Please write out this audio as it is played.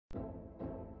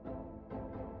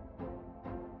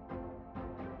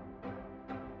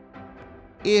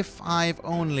If I've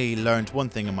only learned one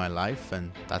thing in my life,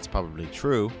 and that's probably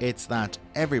true, it's that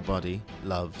everybody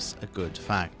loves a good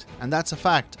fact. And that's a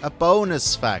fact, a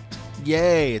bonus fact.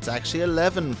 Yay, it's actually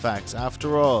 11 facts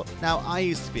after all. Now, I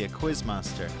used to be a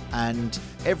quizmaster, and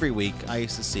every week I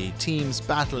used to see teams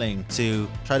battling to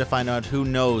try to find out who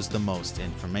knows the most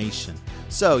information.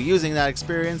 So, using that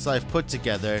experience, I've put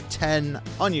together 10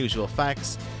 unusual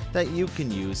facts that you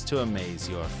can use to amaze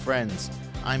your friends.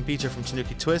 I'm Peter from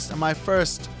Tanuki Twist, and my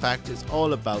first fact is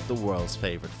all about the world's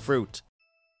favourite fruit.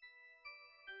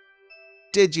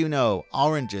 Did you know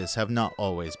oranges have not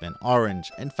always been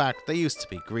orange? In fact, they used to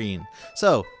be green.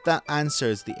 So that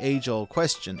answers the age-old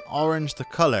question, orange the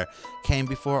colour came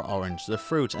before orange the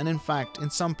fruit, and in fact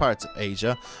in some parts of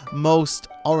Asia, most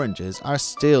oranges are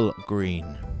still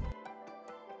green.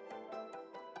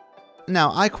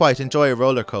 Now, I quite enjoy a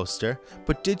roller coaster,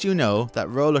 but did you know that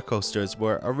roller coasters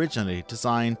were originally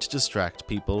designed to distract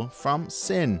people from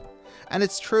sin? And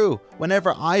it's true,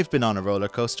 whenever I've been on a roller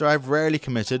coaster, I've rarely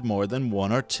committed more than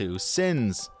 1 or 2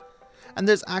 sins. And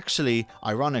there's actually,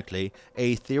 ironically,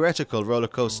 a theoretical roller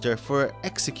coaster for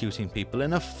executing people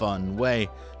in a fun way.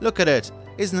 Look at it,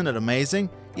 isn't it amazing?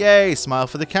 Yay, smile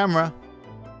for the camera.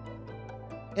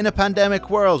 In a pandemic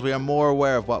world, we are more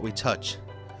aware of what we touch.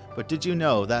 But did you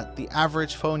know that the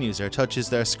average phone user touches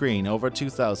their screen over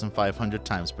 2,500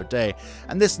 times per day,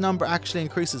 and this number actually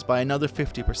increases by another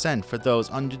 50% for those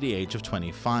under the age of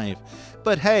 25.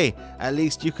 But hey, at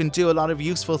least you can do a lot of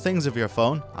useful things with your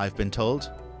phone, I've been told.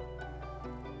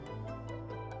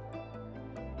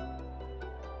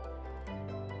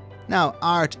 Now,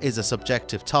 art is a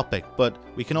subjective topic, but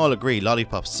we can all agree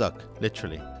lollipops suck,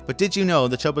 literally. But did you know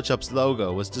the Chupa Chups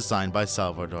logo was designed by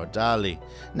Salvador Dali?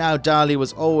 Now, Dali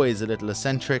was always a little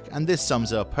eccentric, and this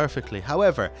sums it up perfectly.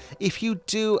 However, if you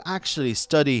do actually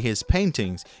study his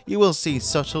paintings, you will see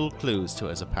subtle clues to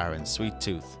his apparent sweet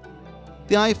tooth.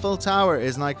 The Eiffel Tower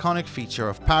is an iconic feature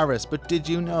of Paris, but did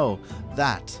you know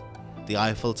that the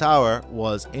Eiffel Tower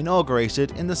was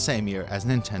inaugurated in the same year as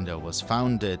Nintendo was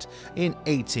founded, in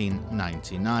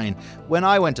 1899. When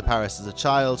I went to Paris as a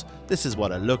child, this is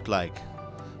what it looked like,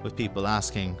 with people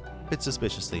asking, a bit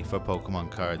suspiciously, for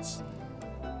Pokemon cards.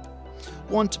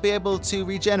 Want to be able to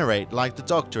regenerate like the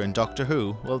Doctor in Doctor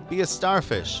Who? Well, be a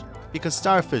starfish, because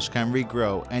starfish can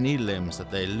regrow any limbs that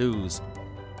they lose.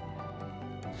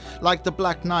 Like the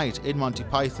Black Knight in Monty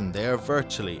Python, they are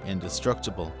virtually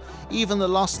indestructible. Even the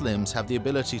lost limbs have the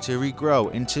ability to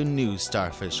regrow into new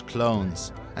starfish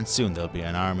clones, and soon there'll be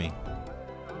an army.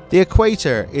 The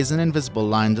equator is an invisible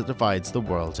line that divides the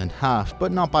world in half,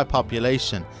 but not by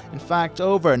population. In fact,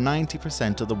 over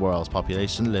 90% of the world's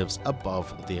population lives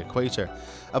above the equator.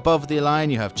 Above the line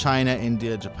you have China,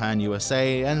 India, Japan,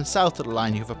 USA, and south of the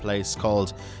line you have a place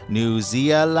called New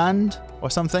Zealand or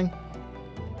something.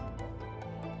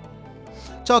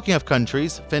 Talking of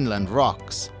countries, Finland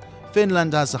rocks.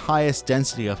 Finland has the highest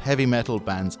density of heavy metal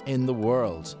bands in the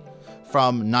world.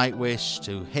 From Nightwish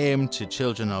to Him to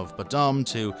Children of Bodom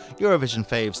to Eurovision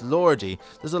faves Lordi,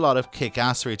 there's a lot of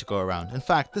kick-assery to go around. In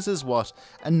fact, this is what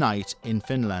a night in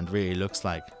Finland really looks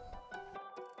like.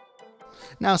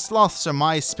 Now, sloths are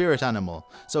my spirit animal,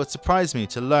 so it surprised me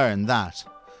to learn that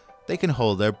they can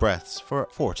hold their breaths for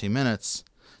 40 minutes.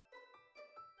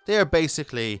 They are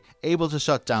basically able to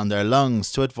shut down their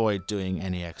lungs to avoid doing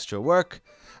any extra work,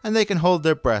 and they can hold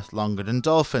their breath longer than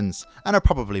dolphins, and are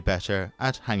probably better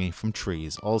at hanging from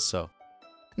trees also.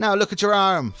 Now look at your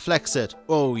arm, flex it,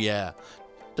 oh yeah.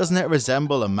 Doesn't it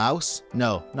resemble a mouse?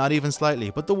 No, not even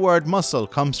slightly, but the word muscle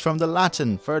comes from the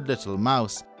Latin for little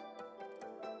mouse.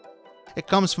 It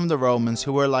comes from the Romans,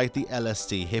 who were like the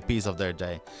LSD hippies of their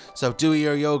day. So do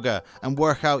your yoga and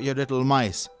work out your little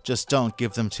mice, just don't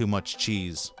give them too much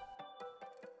cheese.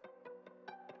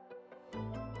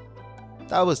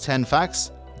 That was 10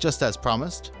 facts, just as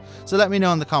promised. So let me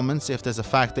know in the comments if there's a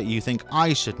fact that you think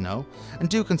I should know, and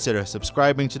do consider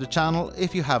subscribing to the channel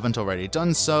if you haven't already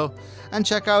done so, and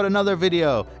check out another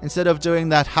video instead of doing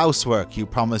that housework you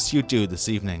promised you'd do this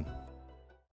evening.